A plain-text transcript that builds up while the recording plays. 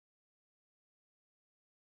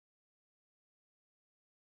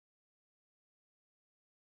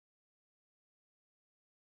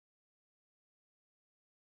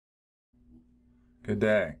Good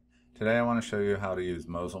day. Today I want to show you how to use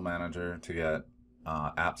Mosyle Manager to get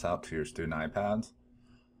apps out to your student iPads.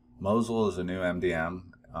 Mosyle is a new MDM.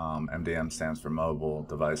 MDM stands for Mobile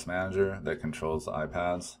Device Manager that controls the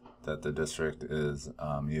iPads that the district is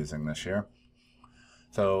using this year.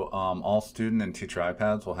 So all student and teacher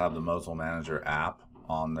iPads will have the Mosyle Manager app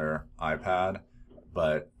on their iPad,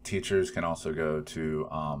 but teachers can also go to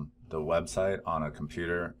the website on a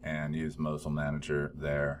computer and use Mosyle Manager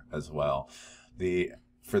there as well.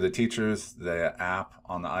 For the teachers, the app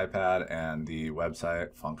on the iPad and the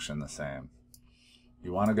website function the same.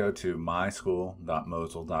 You want to go to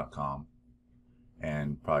myschool.mosyle.com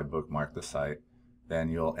and probably bookmark the site. Then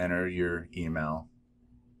you'll enter your email,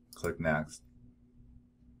 click next.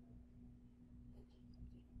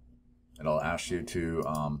 It'll ask you to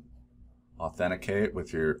authenticate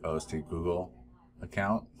with your OST Google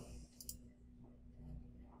account.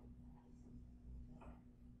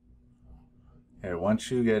 Okay, once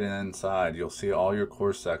you get inside, you'll see all your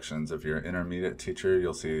course sections. If you're an intermediate teacher,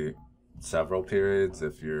 you'll see several periods.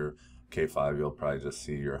 If you're K-5, you'll probably just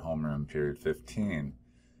see your homeroom period 15.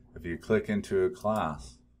 If you click into a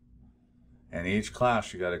class, and each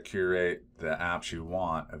class you got to curate the apps you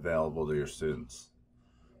want available to your students.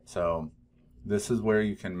 So this is where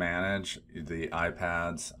you can manage the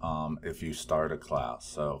iPads if you start a class.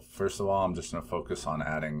 So first of all, I'm just going to focus on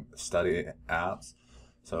adding study apps.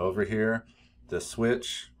 So over here, the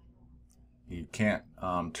switch, you can't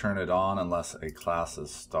turn it on unless a class is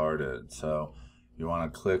started. So you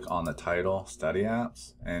want to click on the title, Study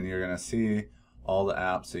Apps, and you're going to see all the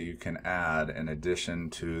apps that you can add in addition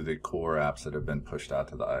to the core apps that have been pushed out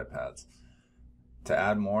to the iPads. To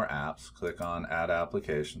add more apps, click on Add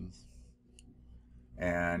Applications,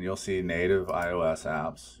 and you'll see native iOS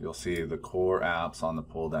apps. You'll see the core apps on the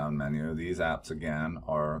pull-down menu. These apps, again,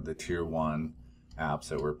 are the Tier 1 apps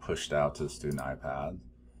that were pushed out to the student iPad.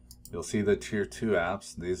 You'll see the Tier 2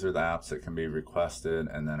 apps. These are the apps that can be requested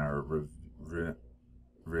and then are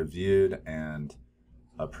reviewed and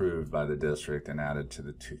approved by the district and added to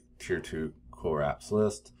the Tier 2 core apps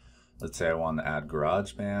list. Let's say I want to add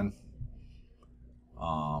GarageBand,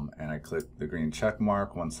 and I click the green check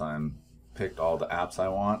mark once I'm picked all the apps I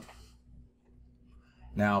want.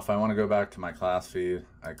 Now, if I want to go back to my class feed,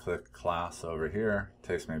 I click class over here. It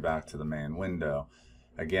takes me back to the main window.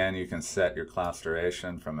 Again, you can set your class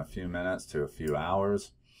duration from a few minutes to a few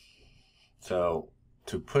hours. So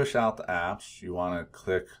to push out the apps, you want to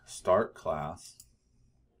click Start Class.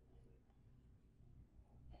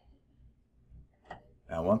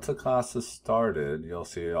 And once the class is started, you'll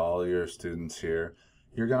see all your students here.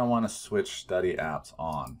 You're going to want to switch study apps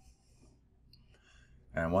on.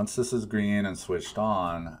 And once this is green and switched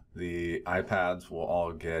on, the iPads will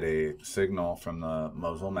all get a signal from the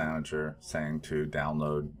Mosyle Manager saying to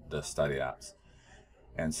download the study apps.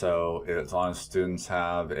 And so as long as students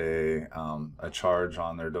have a charge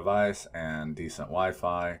on their device and decent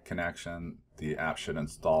Wi-Fi connection, the app should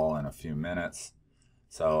install in a few minutes.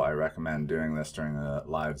 So I recommend doing this during a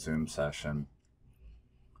live Zoom session.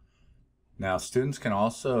 Now, students can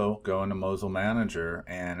also go into Mosyle Manager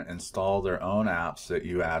and install their own apps that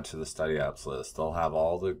you add to the study apps list. They'll have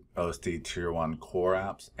all the OSD Tier 1 core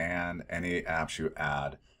apps and any apps you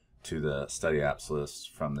add to the study apps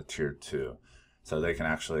list from the Tier 2. So they can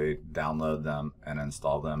actually download them and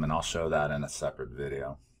install them, and I'll show that in a separate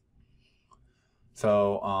video.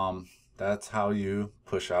 So that's how you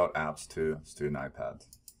push out apps to student iPads.